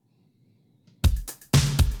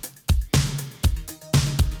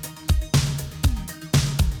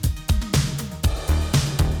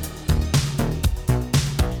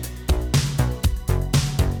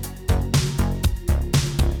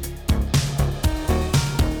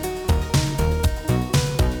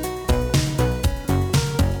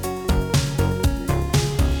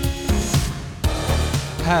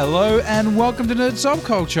Hello and welcome to Nerd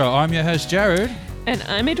Subculture. I'm your host Jared. And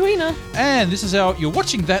I'm Edwina. And this is our You're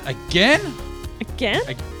Watching That Again?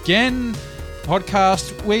 Again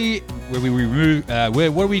podcast where we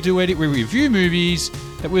what do we do, Eddie? We review movies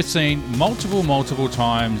that we've seen multiple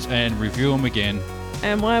times and review them again.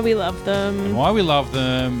 And why we love them.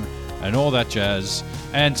 And all that jazz.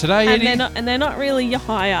 And today, Eddie... They're not really your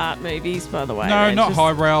high art movies, by the way. No, they're not just,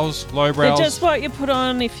 highbrows, lowbrows. They're just what you put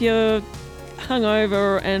on if you're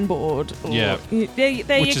hungover and bored. Yeah.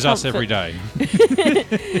 They're which is us every day.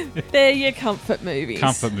 They're your comfort movies.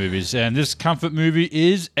 Comfort movies. And this comfort movie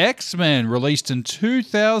is X-Men, released in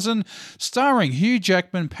 2000, starring Hugh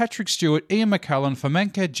Jackman, Patrick Stewart, Ian McKellen,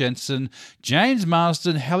 Famke Janssen, James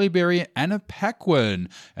Marsden, Halle Berry, Anna Paquin,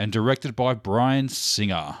 and directed by Bryan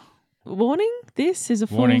Singer. Warning, this is a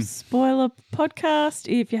full spoiler podcast.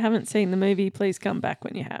 If you haven't seen the movie, please come back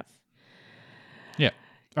when you have. Yeah.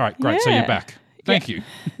 All right, great. Yeah. So you're back. Thank you.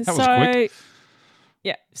 That was quick.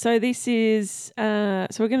 Yeah. So this is... so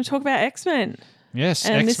we're going to talk about X-Men. Yes,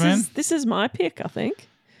 and X-Men. This is my pick, I think.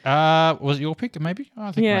 Was it your pick, maybe?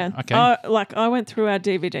 I think yeah. Okay. I went through our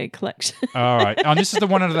DVD collection. All right. And this is the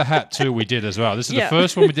one out of the hat, too, we did as well. This is the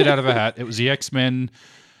first one we did out of a hat. It was the X-Men...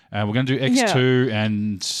 we're going to do X2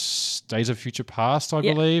 and Days of Future Past, I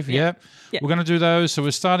believe. Yeah. We're going to do those. So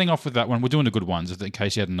we're starting off with that one. We're doing the good ones, in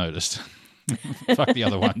case you hadn't noticed. Fuck the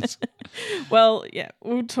other ones. Well, yeah,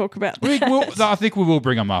 we'll talk about that. I think we will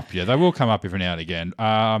bring them up, yeah. They will come up every now and again.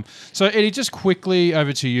 So, Eddie, just quickly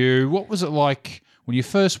over to you. What was it like when you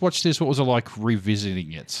first watched this? What was it like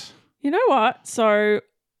revisiting it? You know what? So,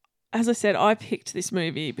 as I said, I picked this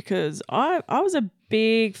movie because I was a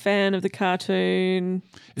big fan of the cartoon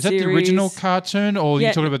Is that series. the original cartoon or are you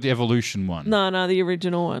talking about the Evolution one? No, the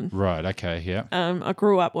original one. Right, okay, yeah. I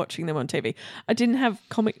grew up watching them on TV. I didn't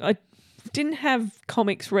have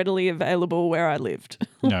comics readily available where I lived.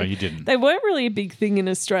 No, you didn't. They weren't really a big thing in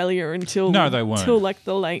Australia until they weren't. Until like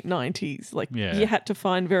the late 90s. You had to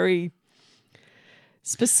find very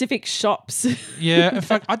specific shops. Yeah, in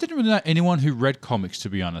fact, I didn't really know anyone who read comics, to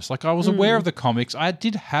be honest. Like, I was aware of the comics. I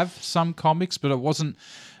did have some comics, but it was one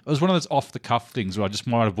of those off-the-cuff things where I just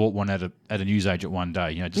might have bought one at a newsagent one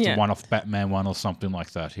day, just a one-off Batman one or something like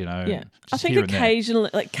that, Yeah, I think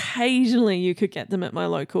occasionally you could get them at my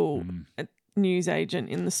local newsagent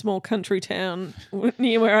in the small country town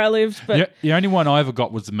near where I lived. But the only one I ever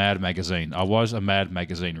got was the Mad magazine. I was a Mad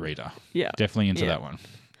magazine reader. Yeah, definitely into that one.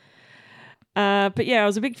 But yeah, I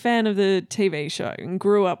was a big fan of the TV show and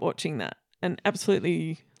grew up watching that and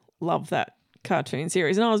absolutely loved that cartoon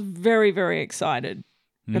series. And I was very, very excited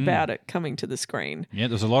about it coming to the screen. Yeah,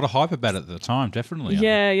 there's a lot of hype about it at the time, definitely.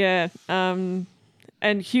 Yeah. And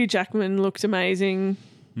Hugh Jackman looked amazing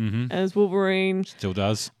as Wolverine. Still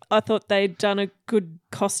does. I thought they'd done a good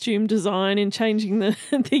costume design in changing the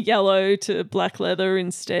yellow to black leather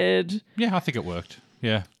instead. Yeah, I think it worked.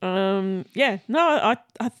 Yeah.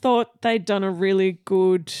 I thought they'd done a really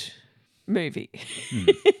good movie.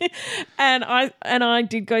 and I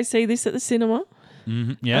did go see this at the cinema.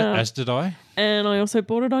 Mm-hmm. Yeah, as did I. And I also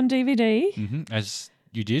bought it on DVD. Mm-hmm. As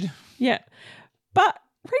you did. Yeah. But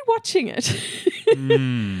rewatching it.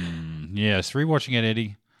 Yes, rewatching it,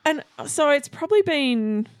 Eddie. And so it's probably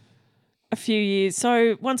been a few years.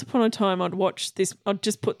 So once upon a time I'd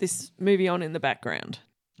just put this movie on in the background.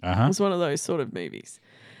 It was one of those sort of movies.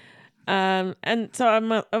 And so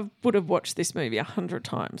I would have watched this movie 100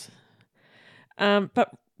 times.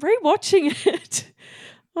 But rewatching it,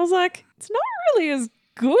 I was like, it's not really as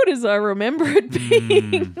good as I remember it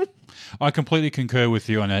being. I completely concur with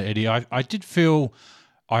you on that, Eddie. I did feel...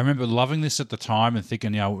 I remember loving this at the time and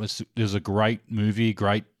thinking, it was a great movie,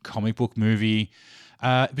 great comic book movie.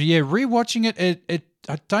 But yeah, rewatching it,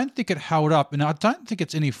 I don't think it held up, and I don't think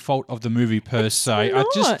it's any fault of the movie per se. Not. I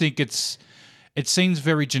just think it seems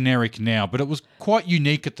very generic now, but it was quite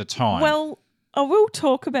unique at the time. Well, I will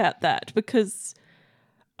talk about that because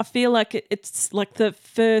I feel like it's like the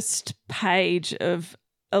first page of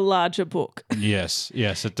a larger book. Yes,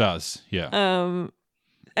 it does. Yeah.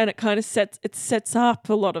 And it kind of sets up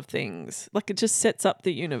a lot of things. Like it just sets up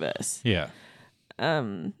the universe. Yeah.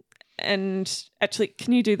 And actually,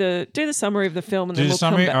 can you do the summary of the film and then we'll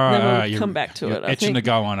come back to it? You're itching to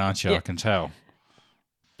go on, aren't you? Yeah. I can tell.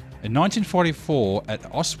 In 1944, at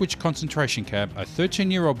Auschwitz concentration camp, a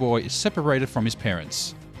 13-year-old boy is separated from his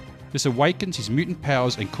parents. This awakens his mutant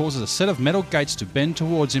powers and causes a set of metal gates to bend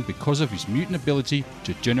towards him because of his mutant ability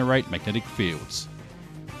to generate magnetic fields.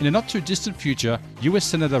 In a not-too-distant future, US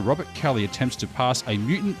Senator Robert Kelly attempts to pass a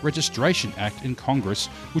Mutant Registration Act in Congress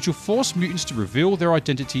which will force mutants to reveal their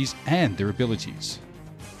identities and their abilities.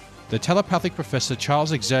 The telepathic Professor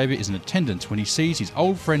Charles Xavier is in attendance when he sees his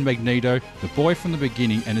old friend Magneto, the boy from the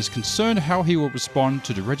beginning, and is concerned how he will respond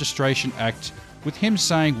to the Registration Act, with him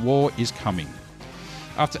saying war is coming.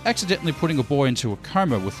 After accidentally putting a boy into a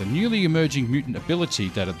coma with a newly emerging mutant ability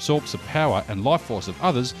that absorbs the power and life force of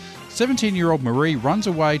others, 17-year-old Marie runs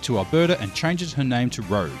away to Alberta and changes her name to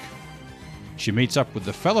Rogue. She meets up with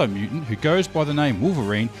the fellow mutant who goes by the name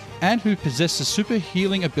Wolverine and who possesses super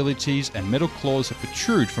healing abilities and metal claws that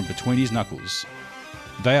protrude from between his knuckles.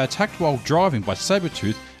 They are attacked while driving by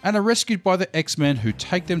Sabretooth and are rescued by the X-Men who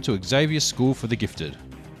take them to Xavier's School for the Gifted.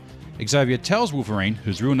 Xavier tells Wolverine,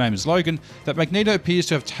 whose real name is Logan, that Magneto appears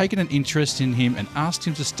to have taken an interest in him and asked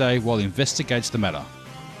him to stay while he investigates the matter.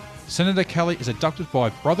 Senator Kelly is abducted by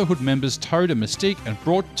Brotherhood members Toad and Mystique and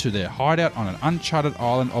brought to their hideout on an uncharted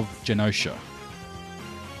island of Genosha.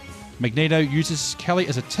 Magneto uses Kelly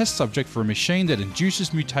as a test subject for a machine that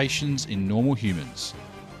induces mutations in normal humans.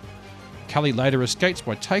 Kelly later escapes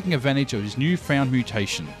by taking advantage of his newfound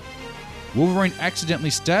mutation. Wolverine accidentally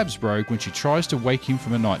stabs Rogue when she tries to wake him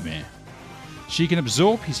from a nightmare. She can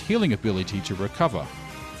absorb his healing ability to recover.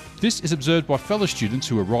 This is observed by fellow students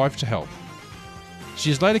who arrive to help. She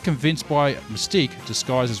is later convinced by Mystique,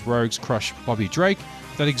 disguised as Rogue's crush Bobby Drake,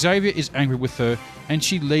 that Xavier is angry with her and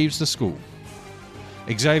she leaves the school.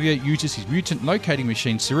 Xavier uses his mutant locating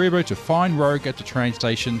machine Cerebro to find Rogue at the train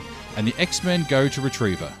station and the X-Men go to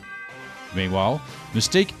retrieve her. Meanwhile,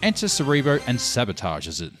 Mystique enters Cerebro and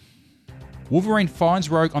sabotages it. Wolverine finds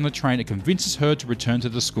Rogue on the train and convinces her to return to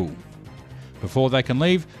the school. Before they can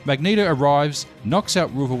leave, Magneto arrives, knocks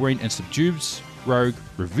out Wolverine and subdues Rogue,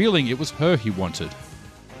 revealing it was her he wanted.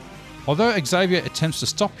 Although Xavier attempts to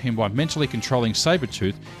stop him by mentally controlling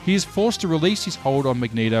Sabretooth, he is forced to release his hold on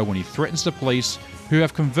Magneto when he threatens the police, who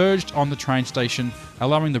have converged on the train station,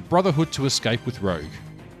 allowing the Brotherhood to escape with Rogue.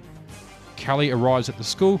 Kelly arrives at the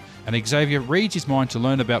school and Xavier reads his mind to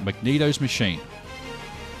learn about Magneto's machine.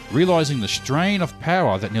 Realising the strain of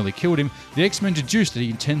power that nearly killed him, the X-Men deduce that he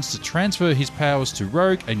intends to transfer his powers to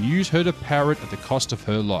Rogue and use her to power it at the cost of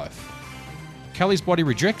her life. Kelly's body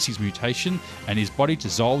rejects his mutation and his body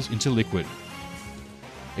dissolves into liquid.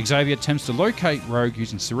 Xavier attempts to locate Rogue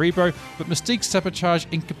using Cerebro, but Mystique's sabotage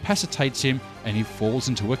incapacitates him and he falls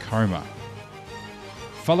into a coma.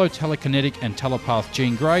 Fellow telekinetic and telepath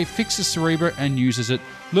Jean Grey fixes Cerebro and uses it,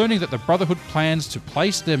 learning that the Brotherhood plans to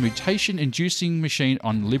place their mutation-inducing machine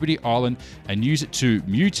on Liberty Island and use it to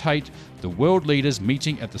mutate the world leaders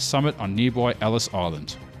meeting at the summit on nearby Ellis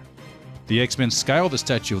Island. The X-Men scale the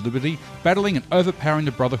Statue of Liberty, battling and overpowering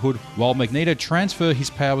the Brotherhood, while Magneto transfers his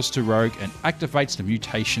powers to Rogue and activates the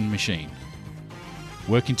mutation machine.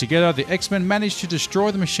 Working together, the X-Men manage to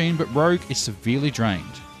destroy the machine, but Rogue is severely drained.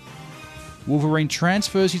 Wolverine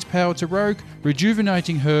transfers his power to Rogue,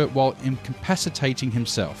 rejuvenating her while incapacitating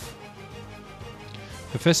himself.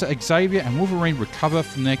 Professor Xavier and Wolverine recover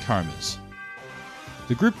from their comas.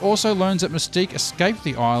 The group also learns that Mystique escaped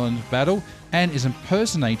the island battle and is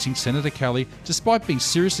impersonating Senator Kelly despite being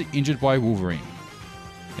seriously injured by Wolverine.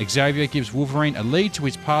 Xavier gives Wolverine a lead to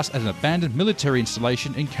his past at an abandoned military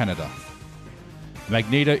installation in Canada.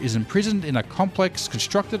 Magneto is imprisoned in a complex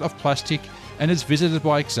constructed of plastic and is visited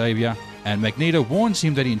by Xavier, and Magneto warns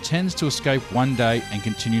him that he intends to escape one day and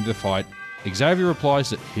continue the fight. Xavier replies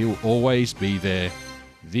that he will always be there.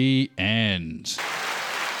 The end.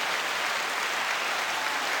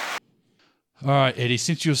 All right, Eddie,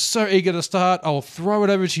 since you're so eager to start, I'll throw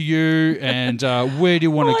it over to you. And where do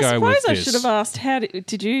you want to go with this? I should have asked,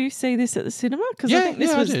 did you see this at the cinema? Because I think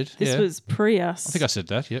this was pre-us. I think I said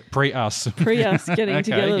that, yeah. Pre-us. Pre-us getting okay,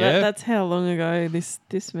 together. Yeah. That's how long ago this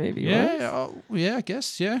movie was. Yeah, I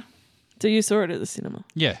guess, yeah. So you saw it at the cinema?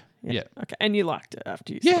 Yeah. Okay, and you liked it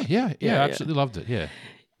after you saw it? Yeah, absolutely loved it, yeah.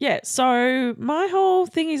 Yeah, so my whole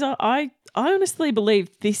thing is I honestly believe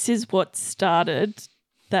this is what started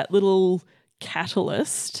that little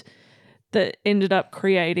catalyst that ended up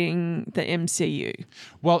creating the MCU.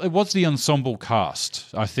 Well, it was the ensemble cast,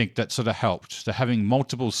 I think, that sort of helped. To having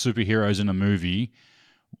multiple superheroes in a movie,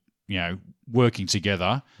 working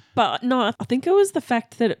together. But no, I think it was the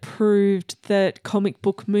fact that it proved that comic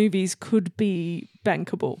book movies could be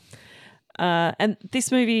bankable. And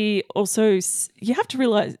this movie also, you have to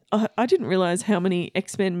realise, I didn't realise how many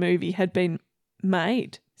X-Men movie had been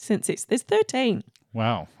made since this. There's 13.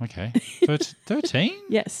 Wow, okay. 13?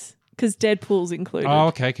 Yes, because Deadpool's included. Oh,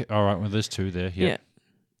 okay. All right, well, there's 2 there. Yeah.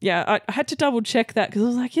 Yeah, I had to double check that because I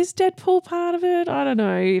was like, is Deadpool part of it? I don't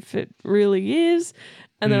know if it really is.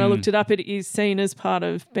 And then I looked it up. It is seen as part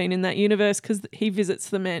of being in that universe because he visits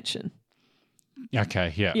the mansion.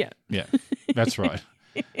 Okay, yeah. That's right.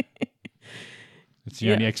 It's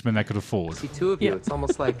the only X-Men they could afford. See two of you. It's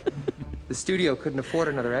almost like the studio couldn't afford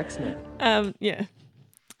another X-Men. Yeah.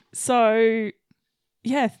 So,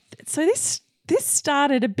 so this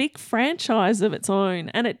started a big franchise of its own,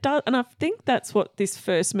 and it does. And I think that's what this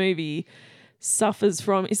first movie suffers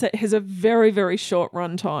from, is that it has a very, very short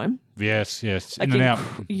runtime. Yes, in and out.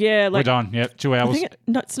 Yeah, we're done. Yep, 2 hours.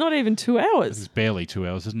 It's not even 2 hours. It's barely 2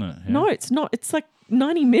 hours, isn't it? Yeah. No, it's not. It's like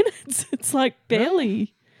 90 minutes. It's like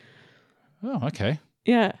barely. Oh, okay.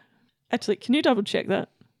 Yeah. Actually, can you double check that?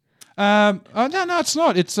 No, it's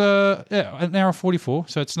not. It's an hour 44.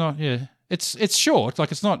 So it's not. Yeah, it's short.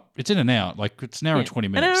 Like it's not. It's in and out. Like it's an hour and 20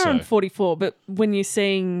 minutes. An hour and 44. But when you're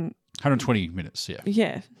seeing 120 minutes. Yeah.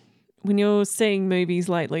 Yeah. When you're seeing movies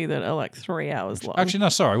lately that are like 3 hours long. Actually, no,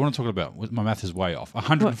 sorry. I want to talk about, my math is way off.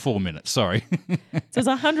 104 minutes, sorry. So it's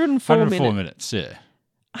 104 minutes, yeah.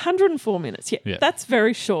 104 minutes, yeah. That's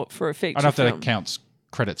very short for a feature film. I don't know if that counts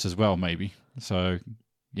credits as well, maybe. So,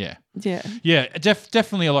 yeah. Yeah. Yeah,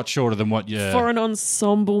 definitely a lot shorter than what you... For an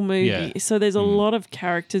ensemble movie. Yeah. So there's a lot of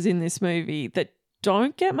characters in this movie that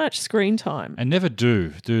don't get much screen time. And never do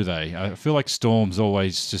they? I feel like Storm's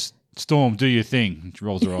always just... Storm, do your thing. She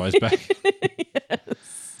rolls her eyes back.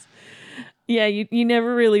 Yes. Yeah, you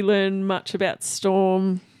never really learn much about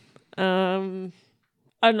Storm. I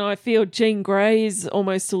don't know, I feel Jean Grey is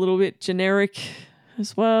almost a little bit generic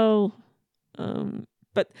as well.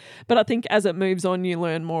 But I think as it moves on, you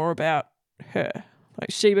learn more about her. Like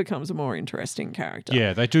she becomes a more interesting character.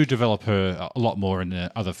 Yeah, they do develop her a lot more in the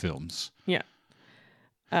other films. Yeah.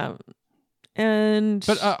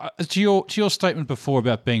 But to your statement before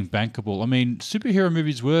about being bankable, I mean, superhero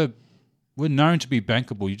movies were known to be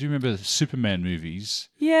bankable. You do remember the Superman movies?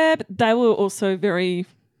 Yeah, but they were also very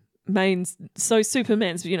main. So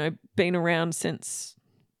Superman's been around since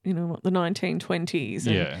the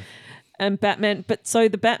 1920s. And Batman. But so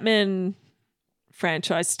the Batman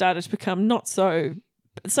franchise started to become not so.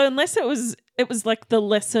 So unless it was like the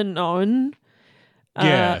lesser known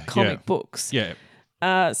comic books. Yeah.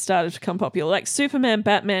 Started to become popular. Like Superman,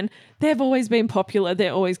 Batman, they've always been popular.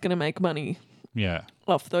 They're always going to make money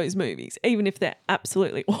off those movies, even if they're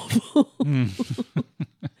absolutely awful.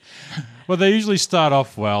 Well, they usually start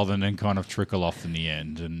off well and then kind of trickle off in the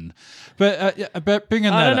end. But bringing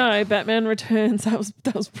that I don't know, Batman Returns,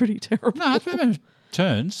 that was pretty terrible. No, Batman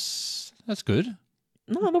Returns, that's good.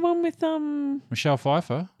 No, the one with Michelle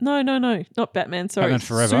Pfeiffer. No, not Batman. Sorry, Batman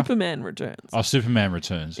Forever. Superman Returns. Oh, Superman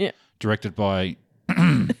Returns. Yeah, directed by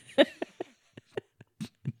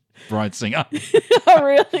Bryan Singer. Oh,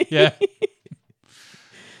 really? Yeah.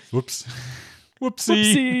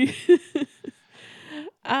 Whoopsie.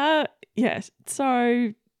 Yes.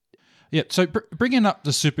 So. Yeah, so bringing up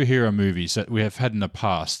the superhero movies that we have had in the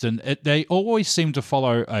past, and they always seem to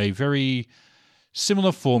follow a very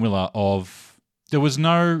similar formula of there was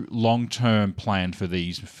no long-term plan for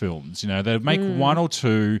these films. They'd make one or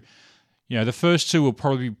two. The first two were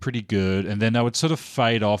probably pretty good, and then they would sort of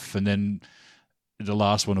fade off, and then the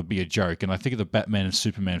last one would be a joke. And I think the Batman and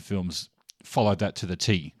Superman films followed that to the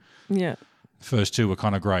T. Yeah. The first two were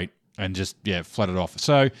kind of great and just, flattered off.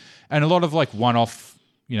 So, and a lot of like one-off,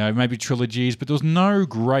 maybe trilogies, but there was no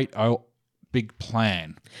great big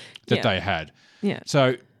plan that they had. Yeah.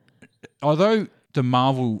 So, although the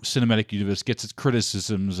Marvel Cinematic Universe gets its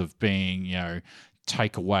criticisms of being,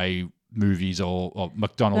 takeaway movies or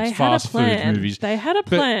McDonald's fast food movies. They had a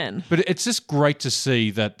plan. But it's just great to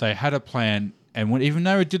see that they had a plan, and even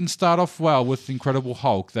though it didn't start off well with Incredible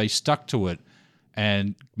Hulk, they stuck to it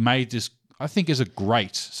and made this, I think, is a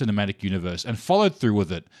great cinematic universe and followed through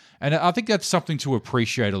with it. And I think that's something to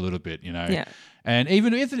appreciate a little bit, Yeah. And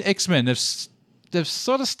even with the X-Men, they've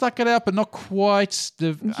sort of stuck it out, but not quite.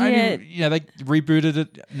 They rebooted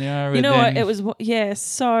it now. You know what? It was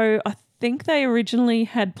So I think they originally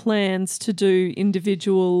had plans to do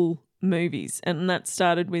individual movies, and that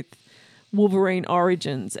started with Wolverine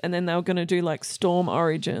Origins, and then they were going to do like Storm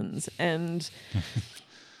Origins, and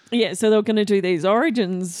so they were going to do these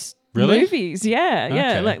Origins movies.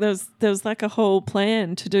 Yeah, like there was like a whole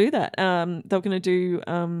plan to do that. They were going to do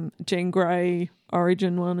Jean Grey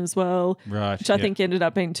Origin one as well, right? Which I think ended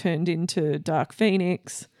up being turned into Dark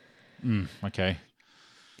Phoenix. Okay.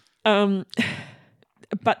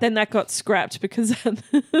 But then that got scrapped because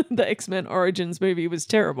the X-Men Origins movie was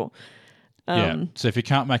terrible. So if you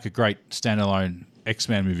can't make a great standalone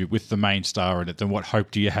X-Men movie with the main star in it, then what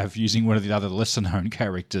hope do you have using one of the other lesser-known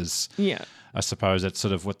characters? Yeah. I suppose that's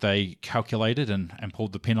sort of what they calculated and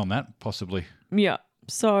pulled the pin on that, possibly. Yeah.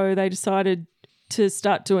 So they decided to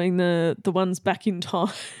start doing the ones back in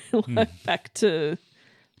time, back to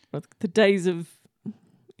the days of,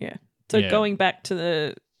 So going back to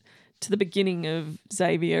the to the beginning of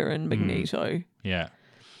Xavier and Magneto. Yeah.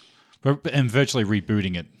 And virtually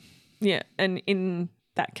rebooting it. Yeah, and in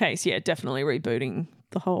that case, yeah, definitely rebooting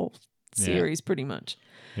the whole series pretty much.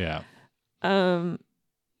 Yeah.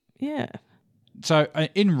 Yeah. So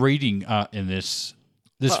in reading in this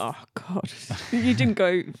oh God, you didn't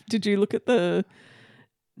go? Did you look at the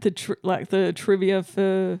trivia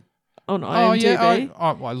for on IMDb? Oh yeah,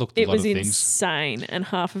 I looked at a lot of things. It was insane, and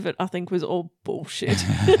half of it I think was all bullshit.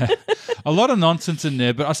 A lot of nonsense in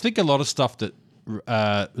there, but I think a lot of stuff that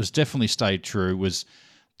was definitely stayed true was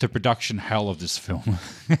the production hell of this film.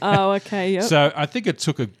 Oh, okay, yep. So I think it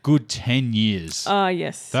took a good 10 years.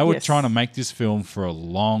 Yes. They were trying to make this film for a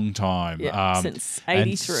long time. Yeah, since 83.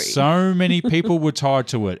 And so many people were tied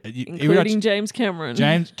to it. Including James Cameron.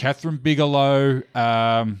 Catherine Bigelow.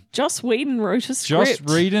 Joss Whedon wrote a script. Joss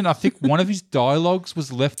Whedon, I think one of his dialogues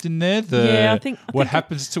was left in there. I think what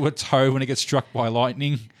happens to a toe when it gets struck by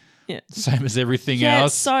lightning. Yeah. Same as everything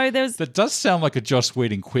else. So that does sound like a Joss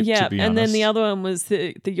Whedon quip, to be honest. And then the other one was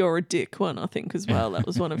the "You're a Dick" one, I think, as well. That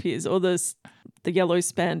was one of his, or the yellow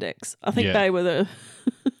spandex. I think they were the.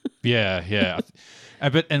 Yeah.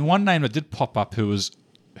 And one name that did pop up who was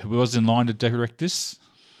in line to direct this,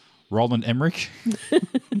 Roland Emmerich.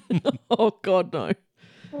 Oh God, no.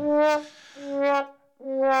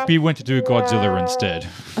 He went to do Godzilla instead.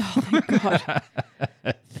 Oh, thank God.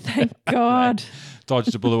 Thank God.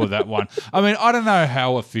 Dodged a bullet with that one. I mean, I don't know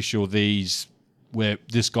how official where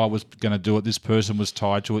this guy was going to do it, this person was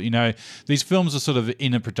tied to it. You know, these films are sort of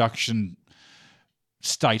in a production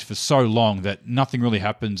state for so long that nothing really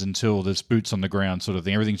happens until there's boots on the ground sort of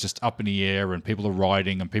thing. Everything's just up in the air and people are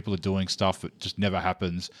writing and people are doing stuff that just never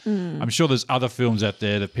happens. I'm sure there's other films out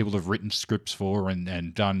there that people have written scripts for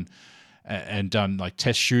and done like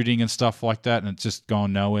test shooting and stuff like that, and it's just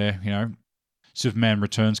gone nowhere, you know. Superman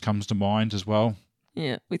Returns comes to mind as well.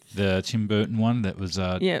 Yeah, with the Tim Burton one that was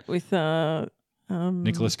with Nicolas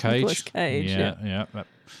Cage. Nicolas Cage. Yeah.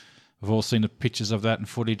 We've all seen the pictures of that and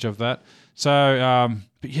footage of that. So,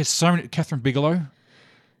 but yes, so many. Catherine Bigelow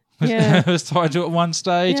was tied to it at one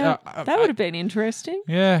stage. Yeah, that would have been interesting.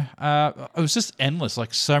 Yeah, it was just endless.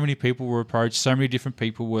 Like so many people were approached. So many different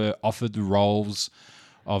people were offered the roles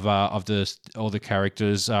of all the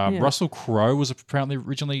characters. Russell Crowe was apparently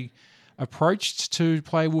originally approached to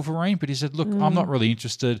play Wolverine, but he said, look, I'm not really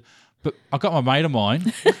interested, but I got my mate of mine.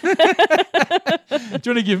 Do you want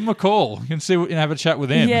to give him a call and have a chat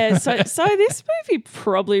with him? Yeah, so this movie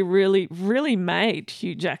probably really, really made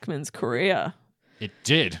Hugh Jackman's career. It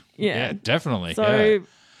did. Yeah, definitely. So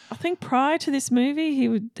I think prior to this movie, he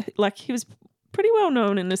was pretty well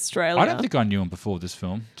known in Australia. I don't think I knew him before this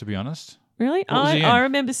film, to be honest. Really? I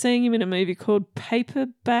remember seeing him in a movie called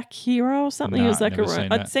Paperback Hero or something. No, it was like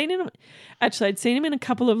I'd seen him in a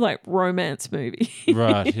couple of like romance movies.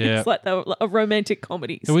 Right, yeah. It's like a romantic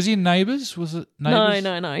comedies. Was he in Neighbours? Was it Neighbours?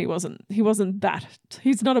 No, he wasn't. He wasn't that.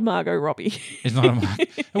 He's not a Margot Robbie. He's not a Margot.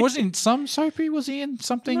 Was he in some soapy? Was he in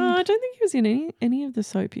something? No, I don't think he was in any of the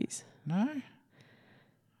soapies. No?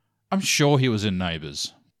 I'm sure he was in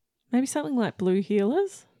Neighbours. Maybe something like Blue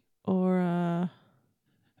Heelers or...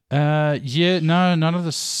 none of the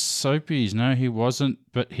soapies. No, he wasn't.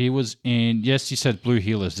 But he was in. Yes, you said Blue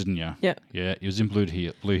Heelers, didn't you? Yeah. Yeah, he was in Blue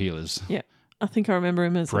Heelers. Yeah, I think I remember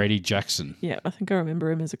him as Brady Jackson. Yeah, I think I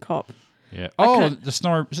remember him as a cop. Yeah. Oh, the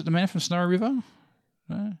Snow. Is it the man from Snowy River?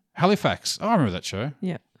 No. Halifax. Oh, I remember that show.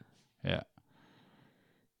 Yeah. Yeah.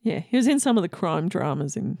 Yeah, he was in some of the crime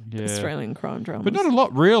dramas Australian crime dramas, but not a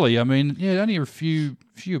lot really. I mean, only a few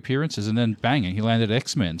appearances, and then banging, he landed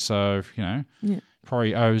X-Men. So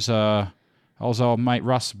probably owes old mate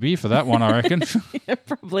Russ a beer for that one, I reckon. Yeah,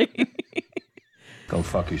 probably. Go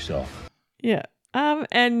fuck yourself. Yeah.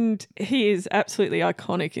 And he is absolutely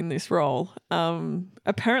iconic in this role.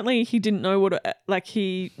 Apparently he didn't know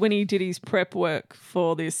when he did his prep work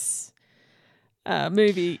for this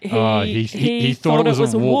movie, he thought it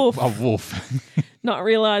was a wolf. A wolf. Not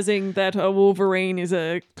realizing that a wolverine is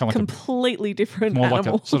a completely different more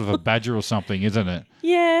animal. Like a sort of a badger or something, isn't it?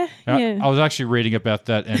 Yeah, yeah. I was actually reading about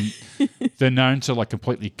that, and they're known to like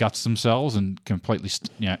completely guts themselves and completely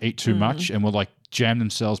eat too much, and will like jam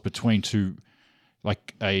themselves between two,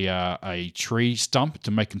 like a tree stump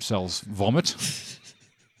to make themselves vomit.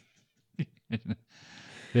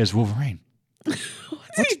 There's Wolverine.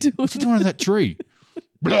 What's he doing? What's he doing on that tree?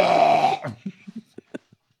 Yeah,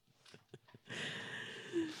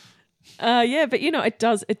 but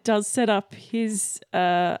it does set up his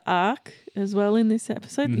arc as well in this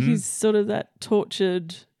episode. Mm-hmm. He's sort of that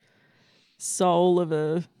tortured soul of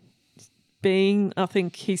a being. I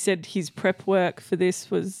think he said his prep work for this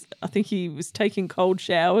was, I think he was taking cold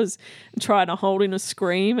showers and trying to hold in a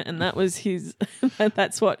scream, and that was his,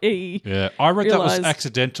 that's what he I read realised. that was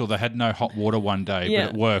accidental. They had no hot water one day, but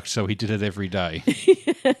it worked, so he did it every day.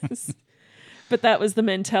 Yes. But that was the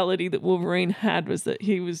mentality that Wolverine had, was that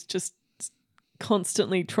he was just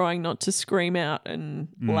constantly trying not to scream out and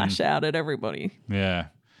lash out at everybody. Yeah.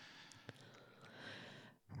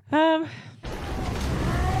 Well,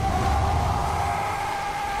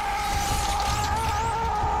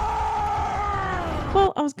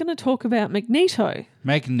 I was going to talk about Magneto.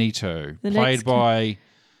 Magneto, played by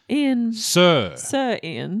Ian. Sir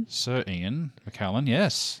Ian. Sir Ian McKellen,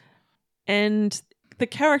 yes. And the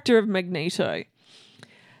character of Magneto,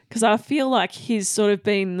 because I feel like he's sort of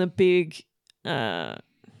been the big... do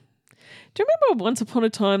you remember once upon a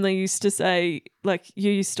time they used to say, like,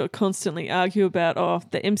 you used to constantly argue about,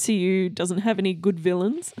 the MCU doesn't have any good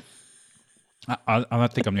villains? I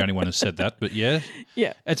don't think I'm the only one who said that, but yeah.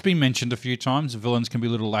 Yeah. It's been mentioned a few times. Villains can be a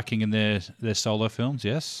little lacking in their solo films,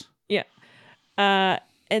 yes. Yeah.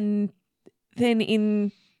 And then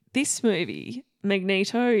in this movie,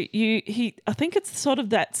 Magneto, I think it's sort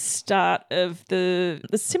of that start of the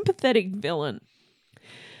sympathetic villain.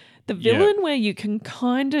 The villain where you can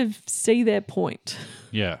kind of see their point.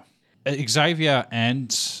 Yeah. Xavier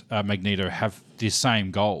and Magneto have the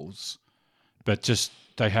same goals, but just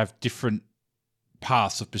they have different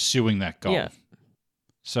paths of pursuing that goal. Yeah.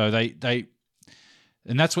 So they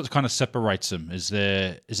and that's what kind of separates them is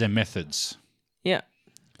their methods. Yeah.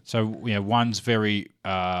 So one's very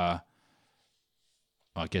I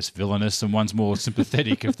guess villainous and one's more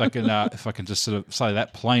sympathetic if I can just sort of say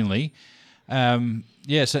that plainly. And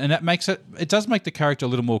that makes it does make the character a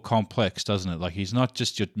little more complex, doesn't it? Like he's not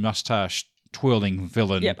just your mustache twirling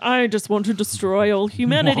villain. Yep, I just want to destroy all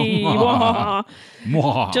humanity.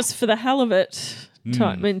 Just for the hell of it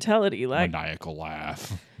type mentality. Like maniacal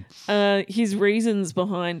laugh. His reasons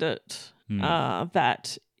behind it are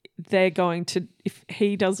that they're going to, if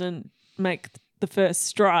he doesn't make the first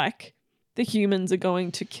strike, the humans are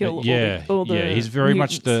going to kill all the he's very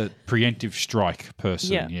mutants. much the preemptive strike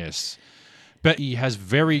person, yes. But he has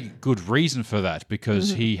very good reason for that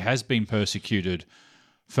because he has been persecuted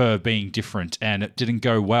for being different and it didn't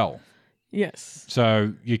go well. Yes.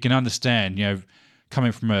 So you can understand,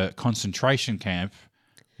 coming from a concentration camp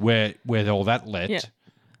where all that led,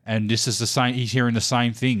 and this is the same, he's hearing the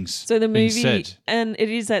same things. So the movie, said. And it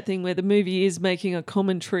is that thing where the movie is making a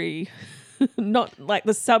commentary, not like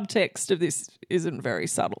the subtext of this isn't very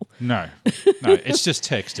subtle. No, it's just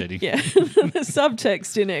text, Eddie. Yeah, the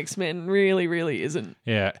subtext in X-Men really, really isn't.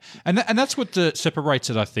 Yeah, and that's what separates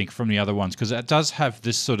it, I think, from the other ones, because it does have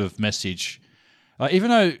this sort of message. Even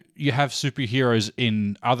though you have superheroes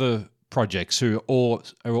in other projects who are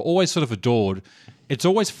always sort of adored, it's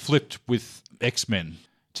always flipped with X-Men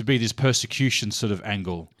to be this persecution sort of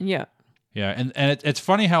angle. Yeah. Yeah, and it's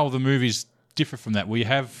funny how the movies differ from that. We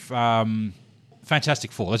have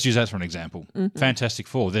Fantastic Four. Let's use that for an example. Mm-hmm. Fantastic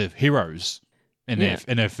Four, they're heroes in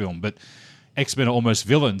their film, but X-Men are almost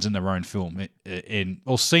villains in their own film,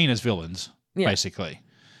 or seen as villains, basically.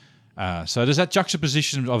 So there's that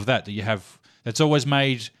juxtaposition of that you have that's always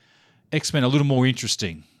made X-Men a little more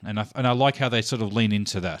interesting, and I like how they sort of lean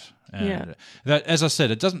into that. That, as I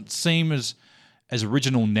said, it doesn't seem as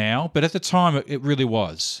original now, but at the time it really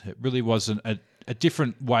was. It really was a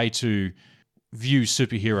different way to view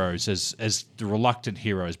superheroes as the reluctant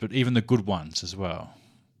heroes, but even the good ones as well.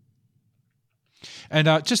 And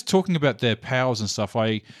just talking about their powers and stuff,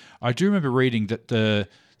 I do remember reading that the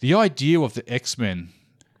idea of the X-Men,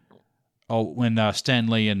 when Stan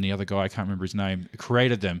Lee and the other guy, I can't remember his name,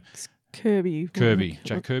 created them. Kirby.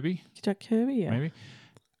 Jack Kirby? Jack Kirby, yeah. Maybe.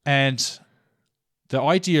 And the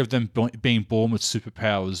idea of them being born with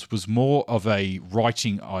superpowers was more of a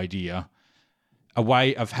writing idea, a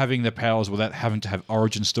way of having the powers without having to have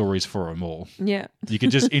origin stories for them all. Yeah. You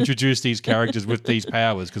could just introduce these characters with these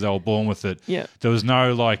powers because they were born with it. Yeah. There was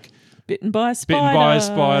no bitten by a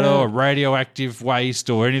spider or radioactive waste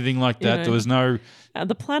or anything like that. There was no...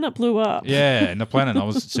 the planet blew up. Yeah, and the planet. I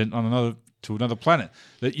was sent on another planet.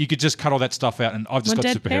 That you could just cut all that stuff out and I've just got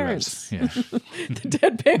superheroes. Parents. Yeah. The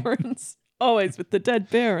dead parents. Always with the dead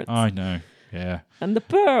parents. I know. Yeah, and the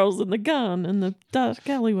pearls and the gun and the dark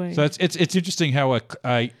alleyway. So it's interesting how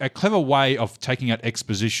a clever way of taking out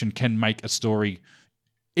exposition can make a story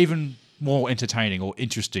even more entertaining or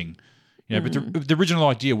interesting. But the original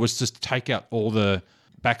idea was just to take out all the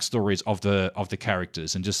backstories of the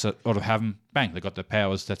characters and just sort of have them bang. They got their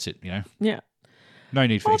powers. That's it. Yeah. No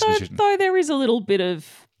need for exposition. Though there is a little bit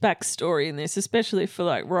of backstory in this, especially for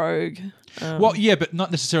like Rogue. Well, yeah, but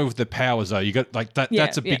not necessarily with the powers though. You got like that. Yeah,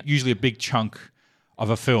 that's usually a big chunk of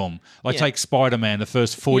a film. Like take Spider-Man, the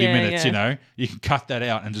first 40 minutes. You know, you can cut that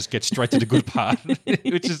out and just get straight to the good part,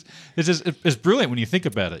 which is it's brilliant when you think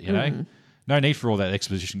about it. You know, no need for all that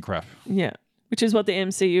exposition crap. Yeah, which is what the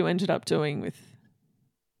MCU ended up doing with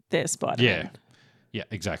their Spider-Man. Yeah,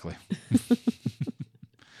 exactly.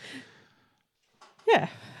 Yeah.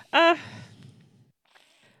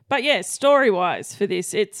 But yeah, story-wise for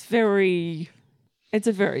this, it's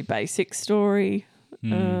a very basic story.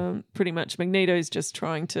 Pretty much Magneto's just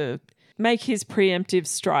trying to make his preemptive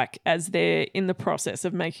strike as they're in the process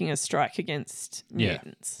of making a strike against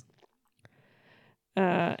mutants.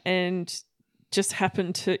 And just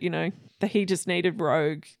happened to, that he just needed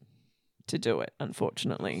Rogue to do it,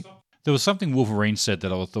 unfortunately. There was something Wolverine said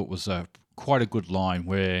that I thought was quite a good line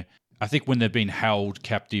where I think when they've been held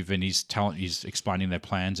captive and he's explaining their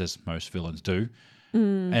plans, as most villains do,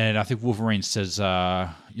 and I think Wolverine says,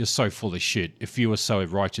 you're so full of shit. If you were so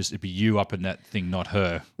righteous, it'd be you up in that thing, not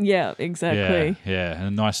her. Yeah, exactly. Yeah, and a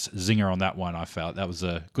nice zinger on that one, I felt. That was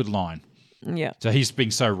a good line. Yeah. So he's being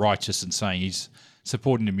so righteous and saying he's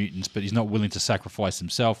supporting the mutants, but he's not willing to sacrifice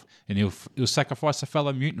himself, and he'll sacrifice a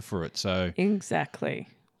fellow mutant for it. So exactly.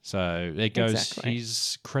 So there goes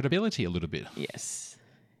his credibility a little bit. Yes.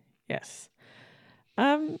 Yeah.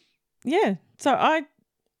 So I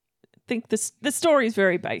think the story is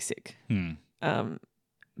very basic.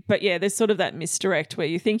 But yeah, there's sort of that misdirect where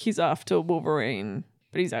you think he's after Wolverine,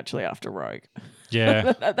 but he's actually after Rogue.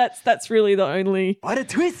 Yeah. that's really the only... What a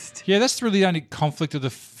twist! Yeah, that's really the only conflict of the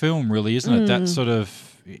film, really, isn't it? That sort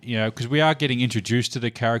of, because we are getting introduced to the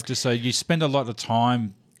characters, so you spend a lot of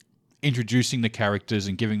time introducing the characters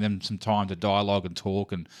and giving them some time to dialogue and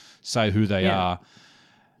talk and say who they are.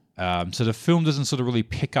 So the film doesn't sort of really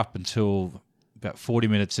pick up until about 40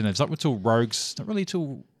 minutes in. It's not until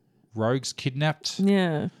Rogue's kidnapped.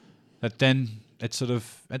 Yeah. That then it's sort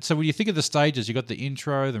of... And so when you think of the stages, you got the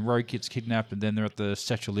intro, then Rogue gets kidnapped, and then they're at the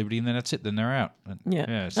Statue of Liberty, and then that's it. Then they're out.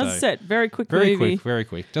 As I said, very quick movie. Very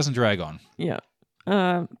quick. Doesn't drag on. Yeah.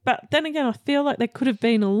 But then again, I feel like there could have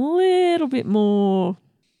been a little bit more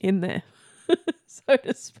in there, so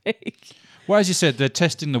to speak. Well, as you said, they're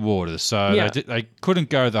testing the waters, so they couldn't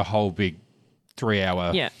go the whole big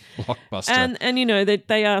 3-hour blockbuster. And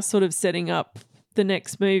they are sort of setting up the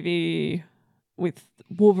next movie with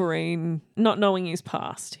Wolverine not knowing his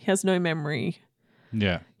past. He has no memory.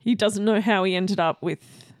 Yeah. He doesn't know how he ended up with...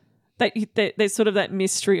 There's sort of that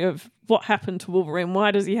mystery of what happened to Wolverine. Why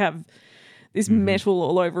does he have this metal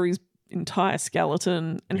all over his entire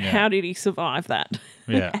skeleton? And how did he survive that?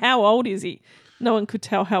 Yeah. How old is he? No one could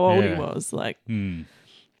tell how old he was. The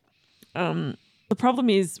problem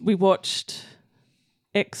is we watched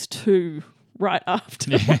X2 right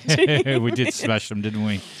after watching we did smash them, didn't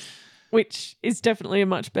we? Which is definitely a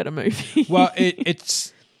much better movie. Well,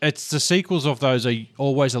 it's the sequels of those are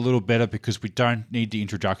always a little better because we don't need the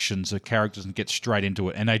introductions of characters and get straight into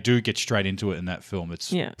it. And they do get straight into it in that film.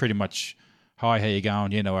 It's pretty much, hi, how you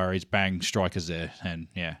going? Yeah, no worries. Bang, Stryker's there. And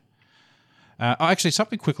actually,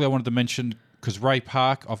 something quickly I wanted to mention, because Ray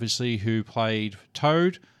Park, obviously, who played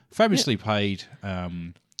Toad, famously played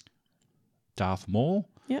Darth Maul.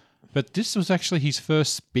 Yep. But this was actually his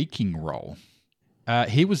first speaking role.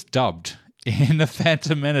 He was dubbed in The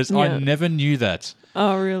Phantom Menace. Yeah. I never knew that.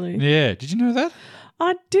 Oh, really? Yeah. Did you know that?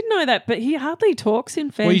 I did know that, but he hardly talks in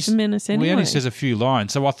Phantom Menace anyway. He only says a few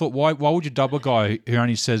lines. So I thought, why would you dub a guy who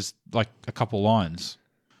only says like a couple lines?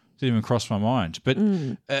 Didn't even cross my mind. But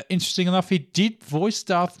interesting enough, he did voice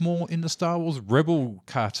Darth Maul in the Star Wars Rebel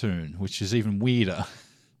cartoon, which is even weirder.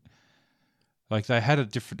 Like they had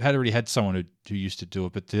already had someone who used to do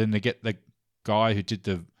it, but then they get the guy who did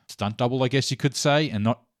the stunt double, I guess you could say, I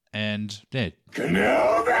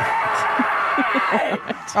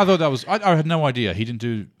thought that was... I had no idea. He didn't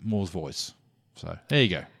do Maul's voice. So there you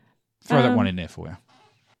go. Throw that one in there for you.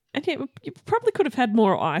 And you probably could have had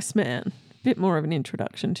more Iceman. A bit more of an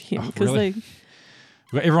introduction to him. Because really?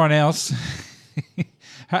 But everyone else...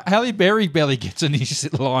 Halle Berry barely gets any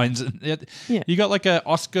lines. You got like an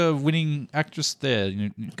Oscar-winning actress there.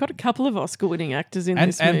 Got a couple of Oscar-winning actors in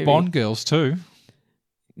this movie. And Bond girls too.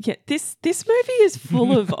 Yeah, this movie is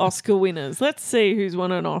full of Oscar winners. Let's see who's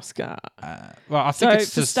won an Oscar. Well, I think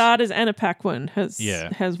for starters, Anna Paquin has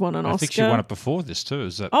won an Oscar. I think she won it before this too.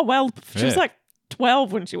 Is that? Oh well, she was like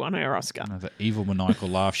 12 when she won her Oscar. The evil maniacal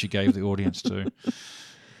laugh she gave the audience too.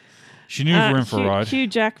 She knew we were in for a ride. Hugh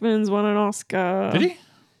Jackman's won an Oscar. Did he?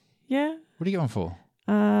 Yeah. What are you going for?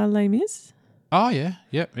 Les Mis. Oh yeah,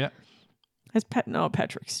 yep.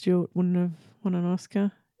 Patrick Stewart wouldn't have won an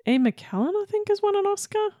Oscar. Ian McKellen, I think, has won an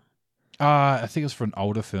Oscar. I think it was for an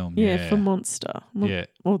older film. Yeah, for Monster.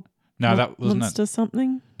 Or no, that wasn't Monster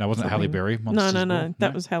something. No, wasn't Halle Berry. Monsters no. Ball?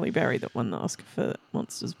 That was Halle Berry that won the Oscar for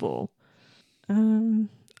Monsters Ball. I'm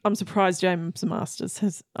surprised James Masters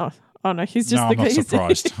has. Oh no, he's just I'm not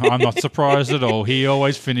surprised. I'm not surprised at all. He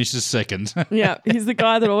always finishes second. Yeah, he's the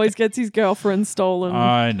guy that always gets his girlfriend stolen.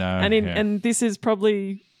 I know. And this is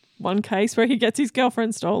probably one case where he gets his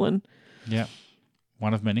girlfriend stolen. Yeah,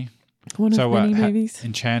 one of many. One of many movies.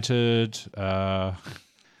 Enchanted.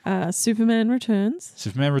 Superman Returns.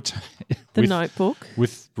 The Notebook.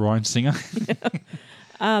 With Bryan Singer.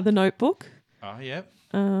 The Notebook. Oh, yeah.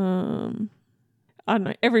 I don't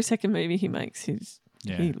know. Every second movie he makes, he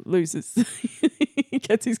loses. He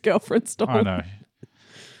gets his girlfriend stolen. I know.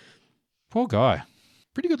 Poor guy.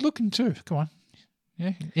 Pretty good looking too. Come on.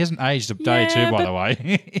 Yeah, he hasn't aged a day too, by the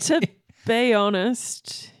way. To be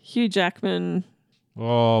honest, Hugh Jackman.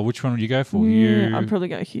 Oh, which one would you go for? Yeah, Hugh? I'd probably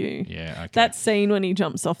go Hugh. Yeah, okay. That scene when he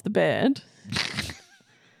jumps off the bed,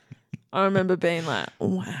 I remember being like,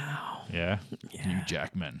 wow. Yeah. Hugh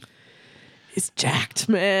Jackman. He's jacked,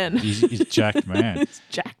 man. He's jacked, man. He's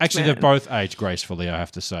jacked, Actually, man. they've both aged gracefully, I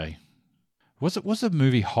have to say. Was the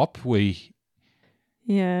movie Hop where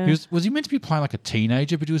was he meant to be playing like a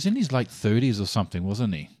teenager, but he was in his late 30s or something,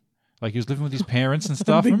 wasn't he? Like he was living with his parents and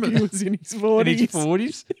stuff. I think he was in his 40s. In his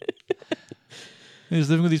 40s. He was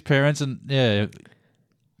living with his parents and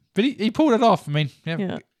but he pulled it off. I mean,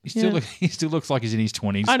 he still looks like he's in his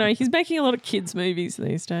 20s. I know, he's making a lot of kids movies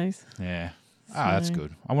these days. Yeah. That's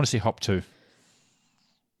good. I want to see Hop 2.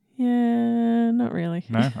 Yeah, not really.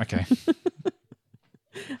 No? Okay.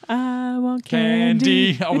 I want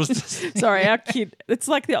candy. I was just Sorry, our kid. It's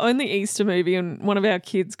like the only Easter movie, and one of our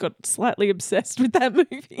kids got slightly obsessed with that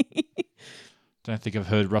movie. Don't think I've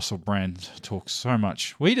heard Russell Brand talk so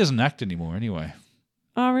much. Well, he doesn't act anymore anyway.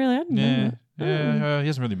 Oh, really? I didn't know that. Yeah, he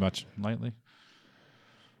hasn't really much lately.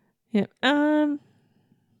 Yeah. And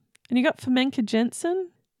you got Flamenca Jensen.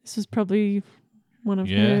 This was probably one of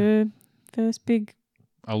her first big.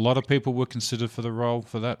 A lot of people were considered for the role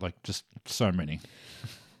for that, like just so many.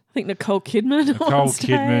 I think Nicole Kidman.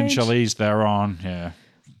 Charlize Theron. Yeah,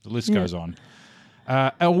 the list goes on.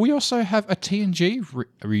 We also have a TNG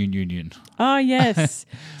reunion. Oh, yes.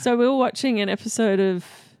 So we were watching an episode of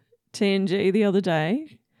TNG the other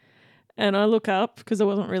day, and I look up because I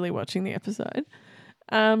wasn't really watching the episode,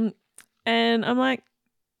 and I'm like,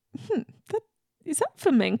 is that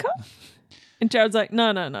Flamenca? And Jared's like,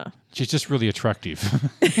 no. She's just really attractive.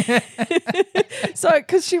 So,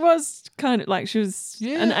 because she was kind of like, she was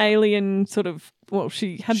an alien sort of, well,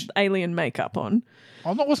 she had alien makeup on.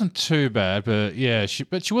 Oh, that wasn't too bad, but she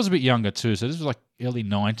was a bit younger too. So this was like early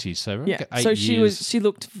 90s. So yeah, so she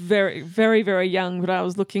looked very, very, very young. But I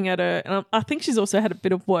was looking at her, and I think she's also had a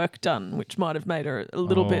bit of work done, which might have made her a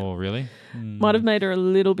little bit. Oh, really? Might have made her a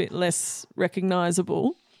little bit less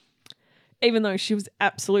recognizable, even though she was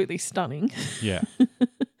absolutely stunning. Yeah,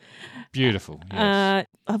 beautiful. Yes.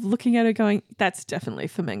 I'm looking at her, going, "That's definitely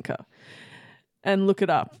Flamenca," and look it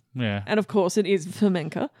up. Yeah, and of course it is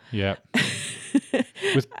Flamenca. Yeah.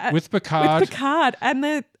 With Picard. With Picard. And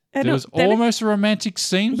there was almost a romantic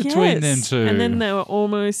scene between them two. And then they were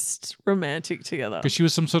almost romantic together. Because she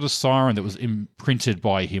was some sort of siren that was imprinted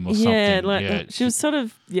by him or something. Yeah, she was sort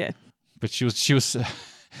of, But she was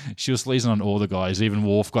sleazing on all the guys. Even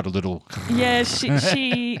Worf got a little. Yeah, she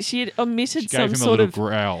had omitted she gave him sort a of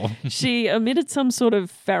growl. She omitted some sort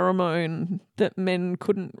of pheromone that men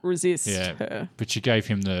couldn't resist her. But she gave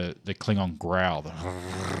him the Klingon growl,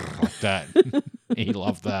 like that. He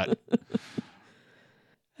loved that.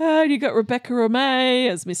 You got Rebecca Romijn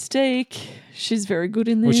as Mystique. She's very good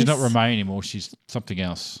in this. Well, she's not Romijn anymore. She's something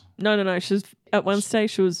else. No. She's at one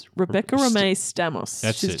stage she was Rebecca Romijn Stamos.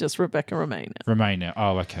 She's just Rebecca Romijn now. Romijn now.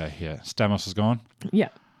 Oh, okay. Yeah. Stamos is gone? Yeah.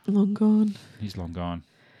 Long gone. He's long gone.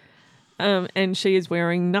 And she is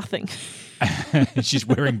wearing nothing. She's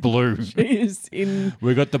wearing blue. She is in...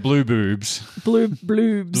 We got the blue boobs. Bloobs.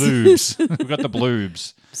 Bloobs. We got the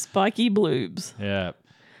bloobs. Spiky bloobs. Yeah.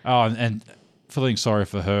 Oh, and feeling sorry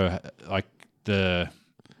for her. Like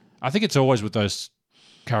I think it's always with those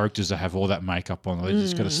characters that have all that makeup on. They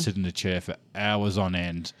just got to sit in the chair for hours on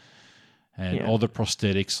end. And all the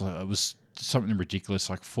prosthetics. It was something ridiculous,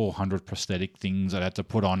 like 400 prosthetic things I had to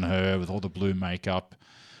put on her with all the blue makeup.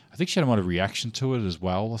 I think she had a lot of reaction to it as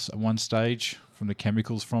well at one stage from the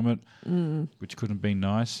chemicals from it, which couldn't have been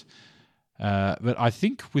nice. But I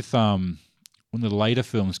think with one of the later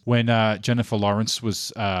films, when Jennifer Lawrence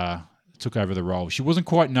was took over the role, she wasn't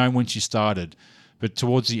quite known when she started, but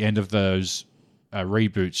towards the end of those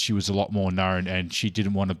reboots, she was a lot more known, and she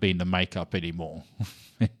didn't want to be in the makeup anymore.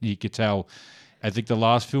 You could tell. I think the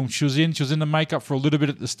last film she was in the makeup for a little bit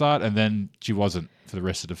at the start, and then she wasn't for the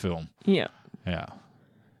rest of the film. Yeah. Yeah.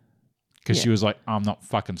 Because she was like, I'm not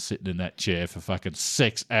fucking sitting in that chair for fucking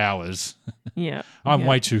 6 hours. Yeah. I'm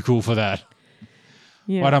way too cool for that.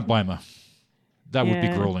 Yeah. Well, I don't blame her. That would be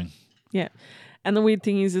grueling. Yeah. And the weird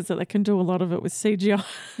thing is that they can do a lot of it with CGI.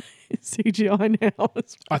 CGI now.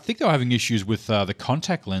 I think they were having issues with the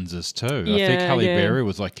contact lenses too. I think Halle Berry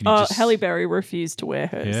was like, Halle Berry refused to wear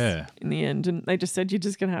hers in the end. And they just said, you're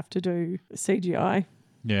just going to have to do CGI.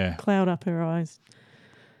 Yeah. Cloud up her eyes.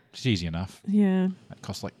 It's easy enough. Yeah. That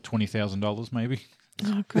costs like $20,000 maybe.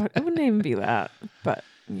 Oh, God. It wouldn't even be that. But,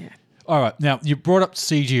 yeah. All right. Now, you brought up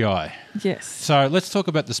CGI. Yes. So let's talk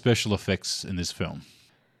about the special effects in this film.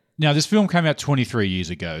 Now, this film came out 23 years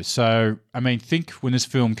ago. So, I mean, think when this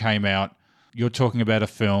film came out, you're talking about a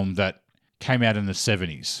film that came out in the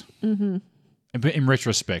 70s. Mm-hmm. In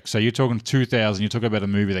retrospect. So you're talking 2000, you're talking about a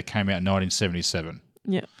movie that came out in 1977.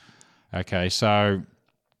 Yeah. Okay, so...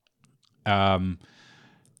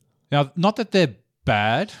 Now, not that they're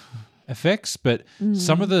bad effects, but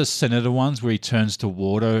some of the Senator ones where he turns to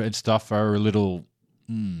water and stuff are a little,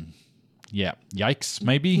 yikes,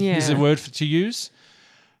 maybe is the word to use.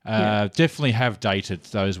 Definitely have dated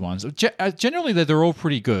those ones. Generally, they're all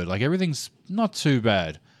pretty good. Like, everything's not too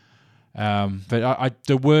bad. But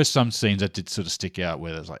there were some scenes that did sort of stick out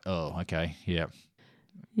where it's like, oh, okay, yeah.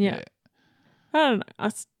 I don't know.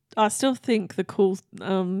 I still think the cool,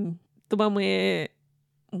 the one where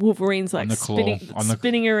Wolverine's like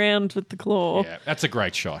spinning around with the claw. Yeah, that's a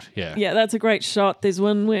great shot. Yeah. Yeah, that's a great shot. There's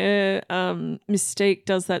one where Mystique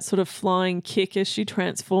does that sort of flying kick as she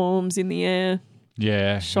transforms in the air.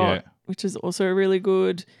 Yeah. Shot, which is also really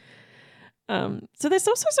good. So there's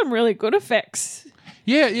also some really good effects.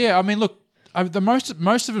 Yeah. I mean, look, most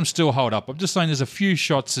of them still hold up. I'm just saying there's a few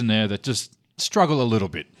shots in there that just struggle a little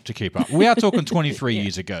bit to keep up. We are talking 23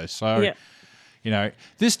 years ago, so you know,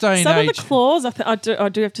 this day and age. Some of the claws, I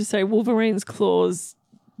do have to say, Wolverine's claws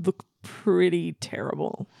look pretty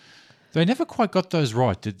terrible. They never quite got those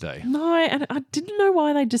right, did they? No, and I didn't know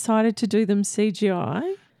why they decided to do them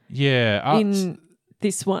CGI. Yeah. In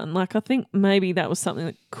this one. Like, I think maybe that was something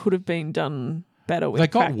that could have been done better with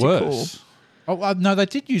practical. They got worse. Oh, no, they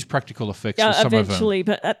did use practical effects for some of them. Eventually,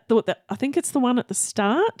 but I think it's the one at the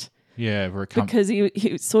start. Yeah, where because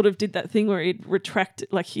he sort of did that thing where he'd retract,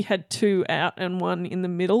 like he had two out and one in the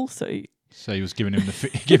middle. So he was giving him the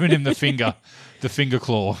finger, the finger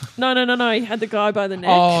claw. No. He had the guy by the neck.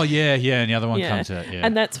 Oh yeah, and the other one comes out. Yeah,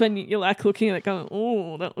 and that's when you're like looking at it, going,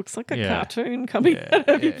 "Oh, that looks like a cartoon coming out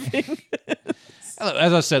of your fingers."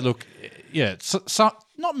 As I said, look, some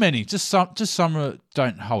not many, just some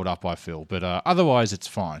don't hold up. I feel, but otherwise it's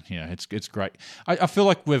fine. You know, it's great. I feel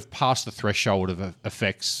like we've passed the threshold of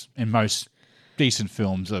effects in most decent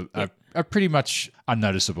films are pretty much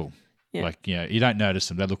unnoticeable. Yeah. Like, you don't notice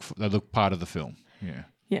them; they look part of the film. Yeah.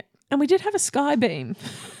 Yeah, and we did have a sky beam.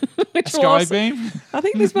 Beam? I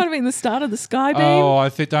think this might have been the start of the sky beam. Oh, I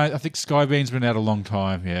think sky beam's been out a long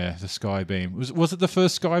time. Yeah, the sky beam was it the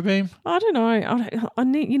first sky beam? I don't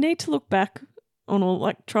know. You need to look back on all,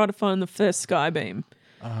 like, try to find the first sky beam.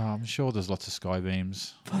 I'm sure there's lots of sky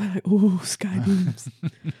beams. Oh, sky beams.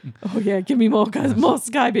 Oh yeah, give me more guys, more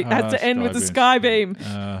sky beam. Has to end with the sky beam.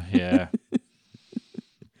 Yeah.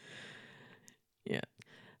 Yeah.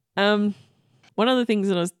 One of the things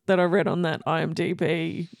that I read on that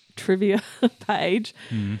IMDb trivia page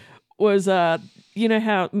was, you know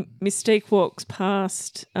how Mystique walks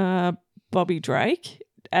past Bobby Drake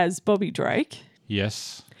as Bobby Drake?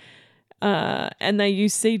 Yes. And they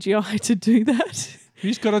use CGI to do that.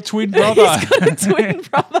 He's got a twin brother. He's got a twin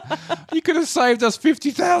brother. You could have saved us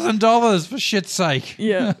 $50,000 for shit's sake.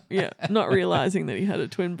 Yeah. Not realising that he had a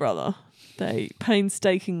twin brother. They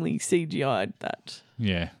painstakingly CGI'd that.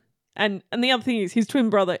 Yeah. And the other thing is, his twin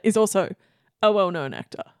brother is also a well-known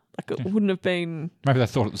actor. Like, it wouldn't have been... Maybe they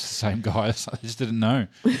thought it was the same guy. I just didn't know.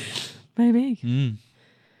 Maybe.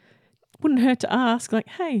 Wouldn't hurt to ask, like,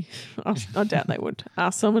 hey, I doubt they would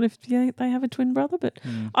ask someone if they have a twin brother, but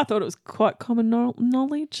I thought it was quite common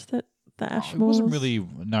knowledge that the Ashmores... He wasn't really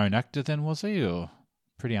a known actor then, was he? Or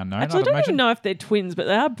pretty unknown, Actually, I don't even know if they're twins, but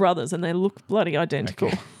they are brothers and they look bloody identical.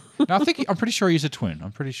 Okay. No, I'm pretty sure he's a twin.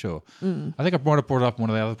 I'm pretty sure. I think I might have brought up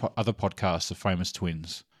one of the other podcasts of famous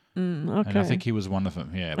twins. Okay. And I think he was one of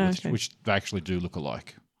them, which they actually do look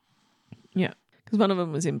alike. Yeah, because one of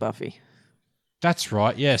them was in Buffy. That's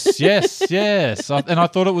right. Yes. And I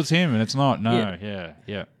thought it was him, and it's not. No,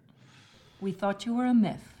 yeah. We thought you were a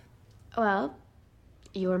myth. Well,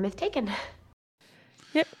 you were myth taken.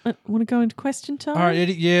 Yep. Want to go into question time? All right,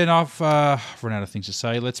 Eddie. Yeah, and I've run out of things to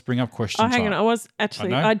say. Let's bring up question time. Hang on.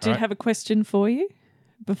 I did have a question for you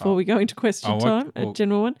before we go into question time, a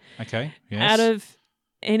general one. Okay, yes. Out of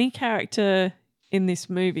any character in this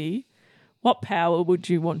movie, what power would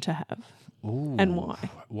you want to have? Ooh, and why?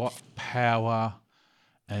 What power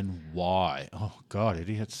and why? Oh, God,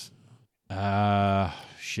 Eddie, it's...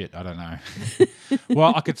 shit, I don't know.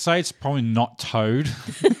 Well, I could say it's probably not Toad.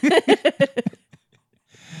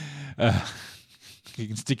 He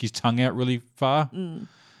can stick his tongue out really far. Do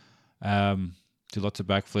lots of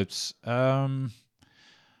backflips.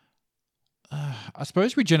 I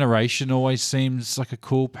suppose regeneration always seems like a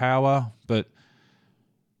cool power, but,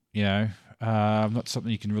 you know, not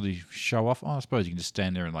something you can really show off. Oh, I suppose you can just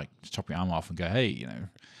stand there and, like, chop your arm off and go, hey, you know.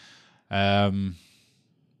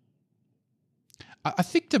 I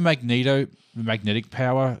think the magnetic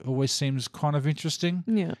power always seems kind of interesting.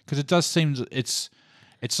 Yeah. Because it does seem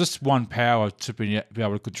it's just one power to be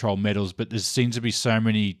able to control metals, but there seems to be so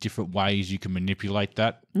many different ways you can manipulate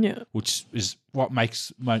that. Yeah. Which is what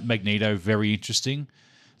makes Magneto very interesting.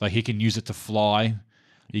 Like, he can use it to fly.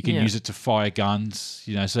 He can use it to fire guns.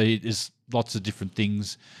 You know, so there's lots of different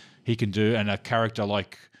things he can do. And a character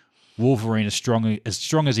like Wolverine, as strong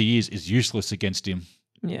as he is useless against him.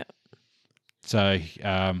 Yeah. So,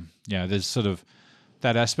 there's sort of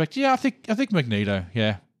that aspect. Yeah, I think Magneto.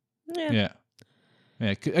 Yeah.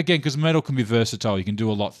 Again, because metal can be versatile. You can do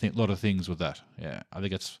a lot of things with that. Yeah, I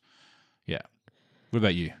think it's. Yeah. What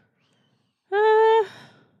about you?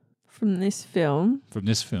 From this film.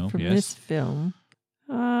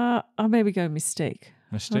 I'll maybe go Mystique.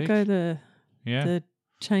 I'll go the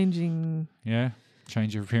changing. Yeah,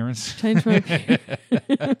 change your appearance. Change my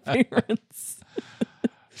appearance.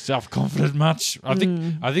 Self-confident much? I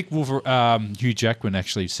think Hugh Jackman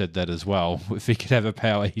actually said that as well. If he could have a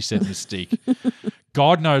power, he said Mystique.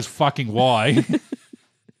 God knows fucking why.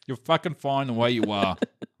 You're fucking fine the way you are.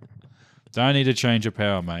 Don't need to change your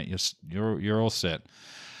power, mate. You're all set.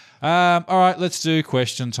 All right, let's do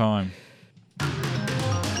question time.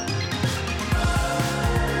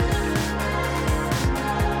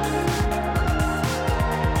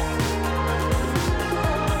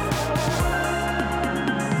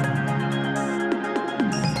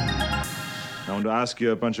 To ask you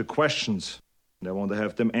a bunch of questions, and I want to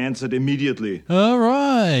have them answered immediately. All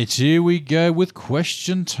right, here we go with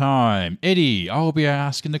question time. Eddie, I'll be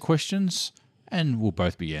asking the questions, and we'll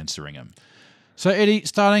both be answering them. So, Eddie,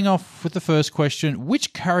 starting off with the first question,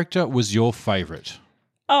 which character was your favourite?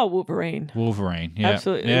 Oh, Wolverine. Yeah.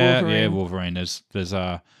 Absolutely, yeah, Wolverine. Yeah, Wolverine. There's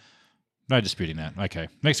no disputing that. Okay,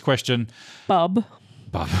 next question. Bub.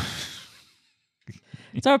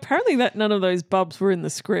 So apparently that none of those bubs were in the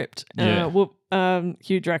script.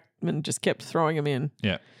 Hugh Jackman just kept throwing them in.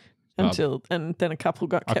 Yeah. And then a couple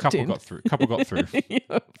got kept in. A couple got through.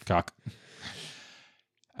 Yep. Cuck.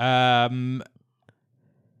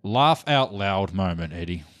 Laugh out loud moment,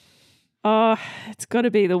 Eddie. It's got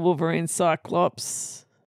to be the Wolverine Cyclops.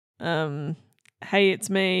 Hey, it's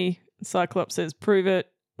me. Cyclops says, prove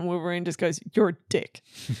it. And Wolverine just goes, you're a dick.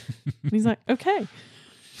 And he's like, okay.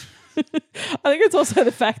 I think it's also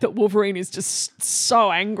the fact that Wolverine is just so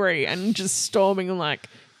angry and just storming and like,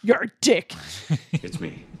 you're a dick. It's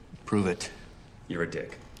me. Prove it. You're a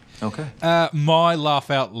dick. Okay. My laugh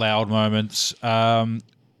out loud moments,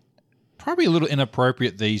 probably a little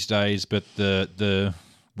inappropriate these days, but the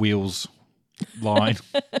wheels line.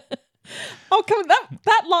 Oh, come on.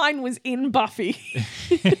 That line was in Buffy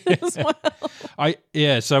as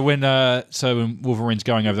well. So when Wolverine's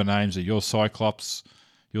going over the names of your Cyclops,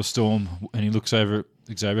 your Storm, and he looks over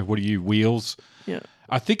at Xavier, what are you, Wheels? Yeah.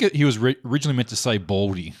 I think he was originally meant to say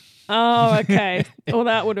Baldy. Oh, okay. Well,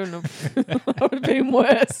 that would have been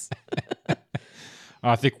worse.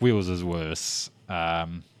 I think Wheels is worse.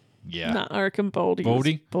 Yeah. No, I reckon Baldy's worse.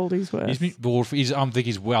 I think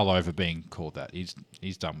he's well over being called that.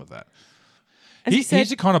 He's done with that. He's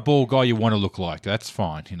the kind of bald guy you want to look like. That's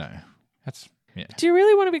fine, you know. Do you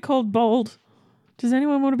really want to be called bald? Does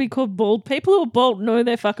anyone want to be called bald? People who are bald know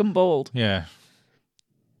they're fucking bald. Yeah.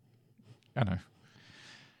 I know.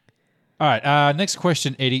 All right, next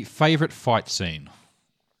question, Eddie. Favorite fight scene?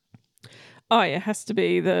 Oh, yeah, it has to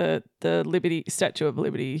be the Statue of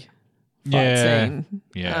Liberty fight scene.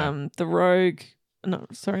 Yeah. The Rogue. No,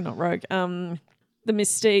 sorry, not Rogue. The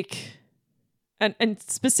Mystique. And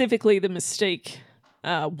specifically the Mystique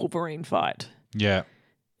Wolverine fight. Yeah.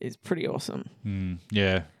 Is pretty awesome.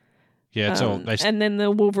 Yeah. Yeah, it's all. And then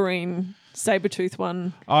the Wolverine Sabretooth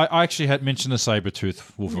one. I actually had mentioned the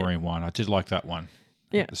Sabretooth Wolverine one. I did like that one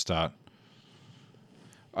at the start.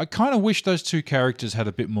 I kind of wish those two characters had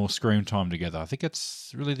a bit more screen time together. I think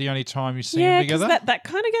that's really the only time you see them together. Yeah, because that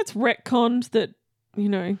kind of gets retconned that,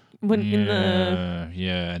 when in the...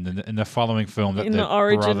 Yeah, and then in the following film that in they're the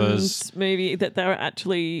Origins brothers. movie that they're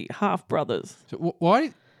actually half-brothers. So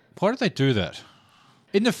why did they do that?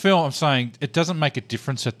 In the film, I'm saying it doesn't make a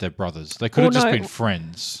difference that they're brothers. They could have just been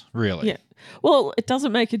friends, really. Yeah. Well, it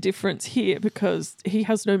doesn't make a difference here because he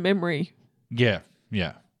has no memory. Yeah.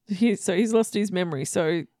 So he's lost his memory,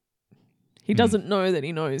 so he doesn't know that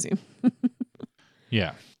he knows him.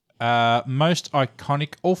 Yeah. Most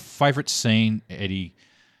iconic or favourite scene, Eddie?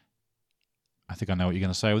 I think I know what you're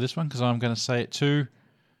going to say with this one because I'm going to say it too.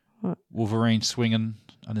 What? Wolverine swinging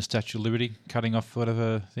on the Statue of Liberty, cutting off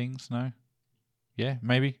whatever things, no? Yeah,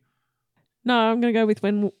 maybe? No, I'm going to go with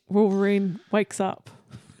when Wolverine wakes up.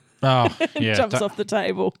 Oh, yeah. Jumps off the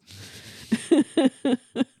table.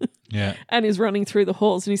 Yeah. And is running through the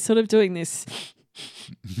halls and he's sort of doing this.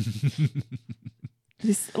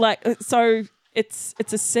 So it's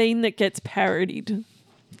a scene that gets parodied.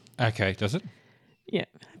 Okay, does it? Yeah.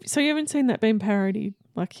 So you haven't seen that being parodied?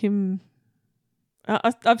 Like him...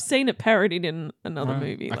 I've seen it parodied in another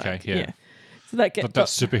movie. Okay, like, yeah. So that Like that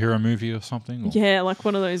superhero movie or something? Or? Yeah, like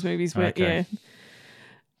one of those movies where, Okay.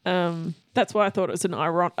 that's why I thought it was an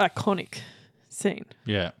iconic scene.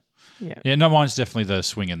 Yeah. Yeah. Yeah, no, mine's definitely the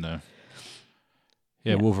swinging though.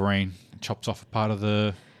 Yeah, Wolverine chops off a part of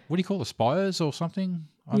the, what do you call the spires or something?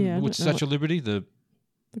 With Statue of Liberty, the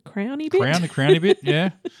crowny bit? the crowny bit,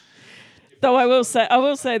 yeah. Though I will say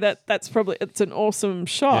that it's an awesome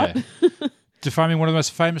shot. Yeah. Defaming one of the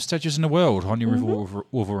most famous statues in the world, On Your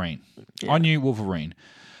Wolverine. Yeah. On You Wolverine.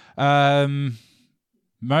 Most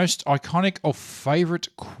iconic or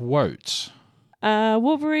favourite quote?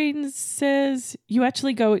 Wolverine says, "You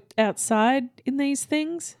actually go outside in these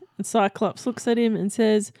things?" And Cyclops looks at him and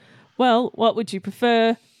says, "Well, what would you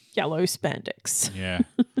prefer? Yellow spandex." Yeah.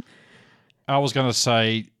 I was going to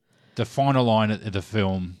say the final line of the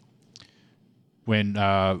film when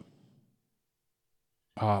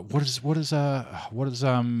what is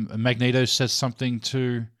Magneto says something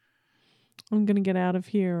to, I'm going to get out of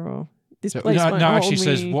here, or this place won't hold actually me.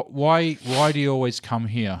 says, why do you always come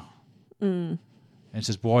here? And it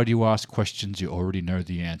says, why do you ask questions you already know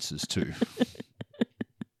the answers to?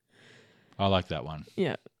 I like that one.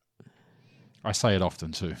 Yeah. I say it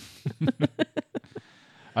often too.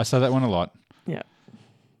 I say that one a lot. Yeah.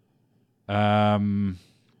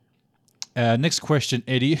 Next question,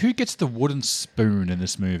 Eddie. Who gets the wooden spoon in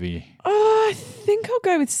this movie? Oh, I think I'll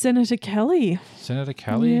go with Senator Kelly. Senator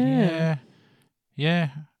Kelly? Yeah. Yeah,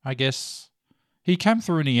 I guess. He came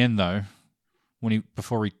through in the end, though,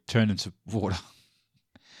 before he turned into water.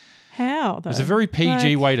 How, though? It's a very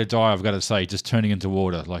PG way to die, I've got to say, just turning into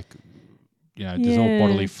water. Like, there's all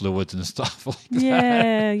bodily fluids and stuff like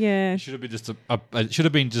that. Yeah. It should have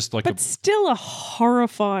been just But still a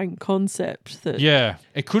horrifying concept. Yeah,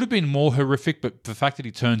 it could have been more horrific, but the fact that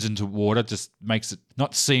he turns into water just makes it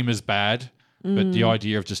not seem as bad. But the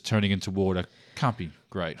idea of just turning into water can't be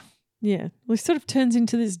great. Yeah. Well, he sort of turns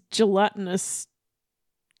into this gelatinous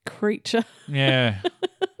creature. Yeah.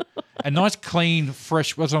 And nice, clean,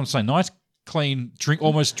 fresh, what's what I'm saying? Nice, clean,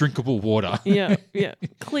 almost drinkable water. Yeah.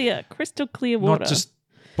 Clear, crystal clear water. Not just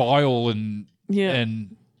bile and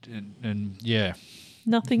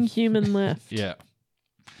nothing human left. Yeah.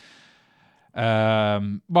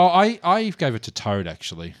 Well, I gave it to Toad,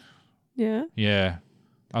 actually. Yeah? Yeah.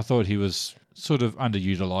 I thought he was sort of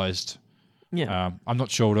underutilized. Yeah. I'm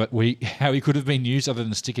not sure how he could have been used other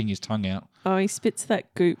than sticking his tongue out. Oh, he spits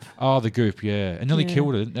that goop. Oh, the goop, yeah. And nearly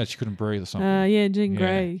killed it. No, she couldn't breathe or something. Yeah, Jean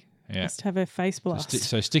Grey. Yeah. Must have her face blast.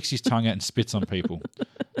 So sticks his tongue out and spits on people.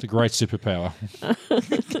 It's a great superpower.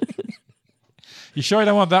 You sure you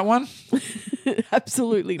don't want that one?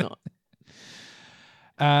 Absolutely not.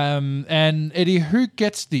 And Eddie, who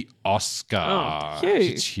gets the Oscar? Oh, Hugh.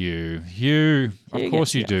 It's Hugh. Hugh. Of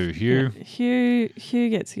course you do. Hugh. Yeah. Hugh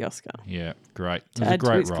gets the Oscar. Yeah, great. It To was a add to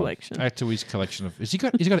great his role. collection. Add to his collection of. He's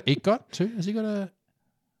got an EGOT too. Has he got a?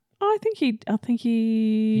 Oh, I think he.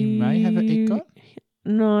 He may have an EGOT.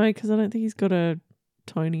 No, because I don't think he's got a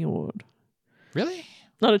Tony Award. Really?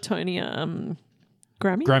 Not a Tony. Grammy.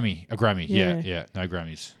 A Grammy. Yeah. Yeah. No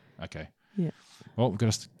Grammys. Okay. Yeah. Well, we've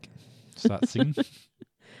got to start singing. He's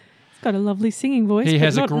got a lovely singing voice. He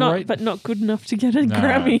has but not good enough to get a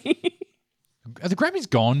Grammy. Are the Grammys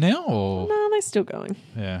gone now, or No, they're still going.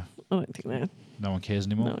 Yeah. I don't think they're. No one cares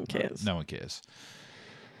anymore. No one cares. No one cares.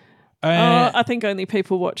 I think only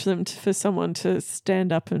people watch them for someone to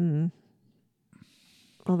stand up and.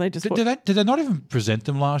 Oh, they just. Did they not even present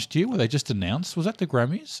them last year? Were they just announced? Was that the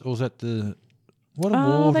Grammys or was that the? What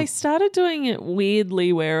award? They started doing it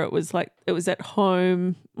weirdly where it was at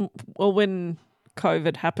home. Well, when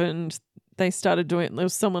COVID happened, they started doing it. There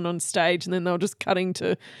was someone on stage and then they were just cutting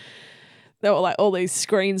to, there were like all these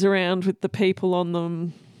screens around with the people on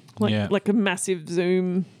them, like a massive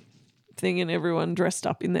Zoom thing and everyone dressed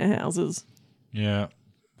up in their houses. Yeah.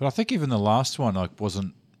 But I think even the last one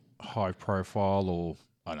wasn't high profile or,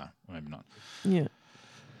 I don't know, maybe not. Yeah.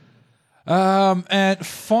 And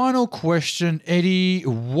final question, Eddie,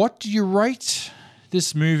 what do you rate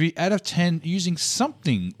this movie out of 10 using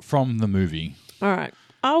something from the movie? All right.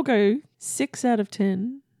 I'll go 6 out of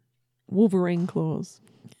 10 Wolverine claws.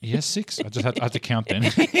 Yes, 6? I just had to count then.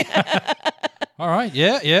 All right.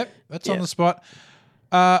 Yeah. That's on the spot.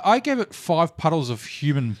 I gave it 5 puddles of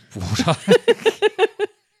human water.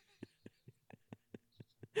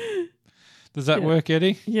 Does that work,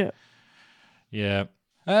 Eddie? Yeah. Yeah.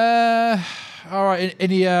 All right.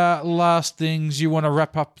 Any last things you want to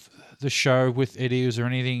wrap up the show with, Eddie? Is there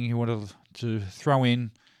anything you wanted to throw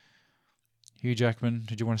in? Hugh Jackman,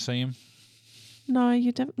 did you want to see him? No,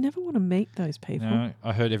 you never want to meet those people. No,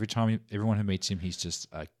 I heard everyone who meets him, he's just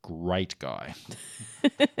a great guy.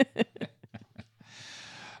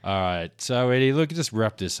 All right. So, Eddie, look, just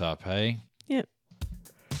wrap this up, hey? Yep.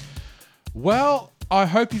 Well, I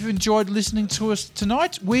hope you've enjoyed listening to us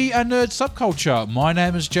tonight. We are Nerd Subculture. My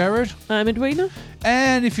name is Jared. I'm Edwina.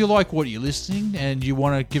 And if you like what you're listening and you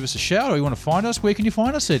want to give us a shout or you want to find us, where can you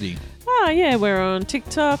find us, Eddie? Yeah, we're on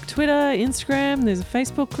TikTok, Twitter, Instagram. There's a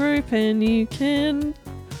Facebook group, and you can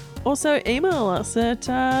also email us at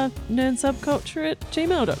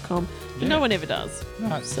nerdsubculture@gmail.com. Yeah. No one ever does.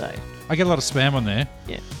 No. So I get a lot of spam on there.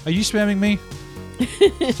 Yeah. Are you spamming me?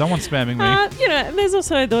 Someone's spamming me. And there's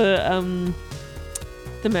also the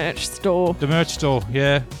merch store. The merch store,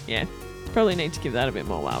 yeah. Yeah. Probably need to give that a bit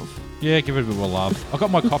more love. Yeah, give it a bit more love. I got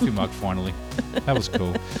my coffee mug finally. That was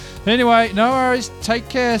cool. Anyway, no worries. Take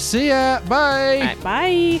care. See ya. Bye. All right,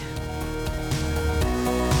 bye.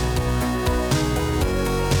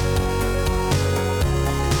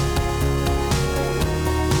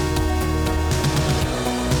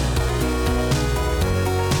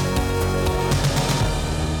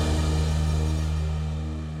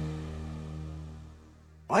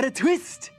 What a twist!